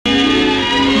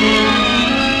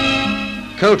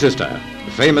Colchester,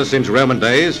 famous since Roman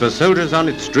days for soldiers on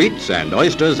its streets and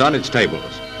oysters on its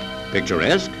tables.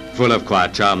 Picturesque, full of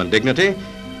quiet charm and dignity,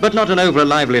 but not an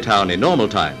over-lively town in normal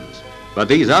times. But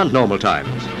these aren't normal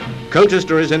times.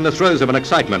 Colchester is in the throes of an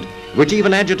excitement which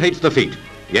even agitates the feet.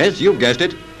 Yes, you've guessed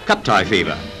it, cup-tie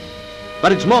fever.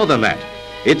 But it's more than that.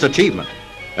 It's achievement.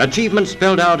 Achievement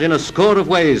spelled out in a score of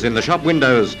ways in the shop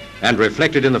windows and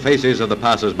reflected in the faces of the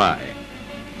passers-by.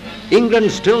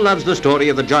 England still loves the story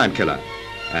of the giant killer,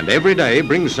 and every day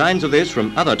brings signs of this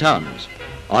from other towns.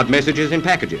 Odd messages in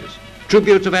packages,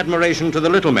 tributes of admiration to the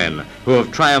little men who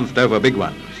have triumphed over big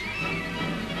ones.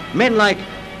 Men like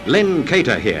Len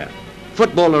Cater here,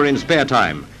 footballer in spare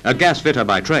time, a gas fitter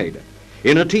by trade,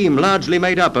 in a team largely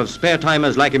made up of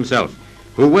spare-timers like himself,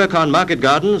 who work on market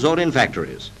gardens or in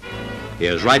factories.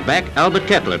 Here's right back Albert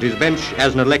Kettle at his bench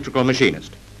as an electrical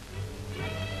machinist.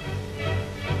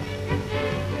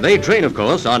 They train, of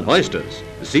course, on oysters,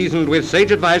 seasoned with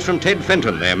sage advice from Ted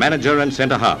Fenton, their manager and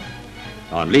centre-half.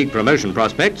 On league promotion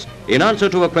prospects, in answer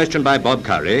to a question by Bob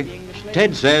Curry,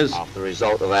 Ted says, after the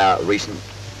result of our recent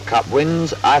cup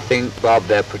wins, I think, Bob,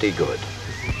 they're pretty good.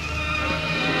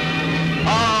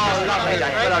 Oh, lovely.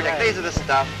 These are the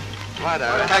stuff. Righto.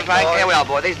 Okay, Frank, here we are,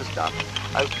 boy. These are the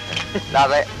stuff. Okay.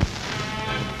 Lovely.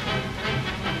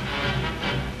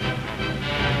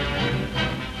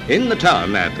 In the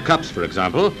town, at the Cups, for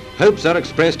example, hopes are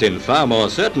expressed in far more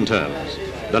certain terms.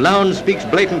 The lounge speaks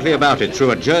blatantly about it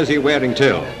through a jersey-wearing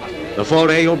till. The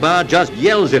 4-ale bar just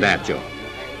yells it at you.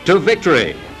 To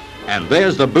victory! And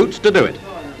there's the boots to do it.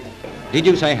 Did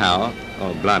you say how?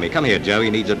 Oh, blimey, come here, Joe, he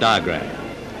needs a diagram.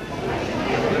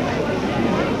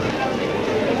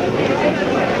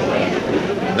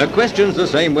 The question's the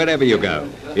same wherever you go.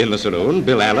 In the saloon,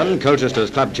 Bill Allen, Colchester's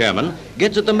club chairman,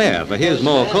 gets at the mayor for his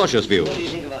more cautious views.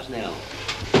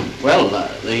 Well,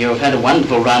 you've had a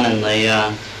wonderful run in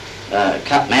the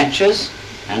cup matches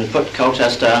and put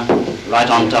Colchester right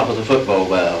on top of the football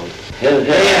world.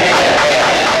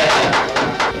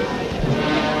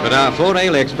 But our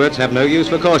 4-ale experts have no use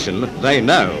for caution. They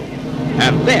know.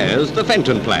 And there's the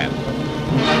Fenton plan.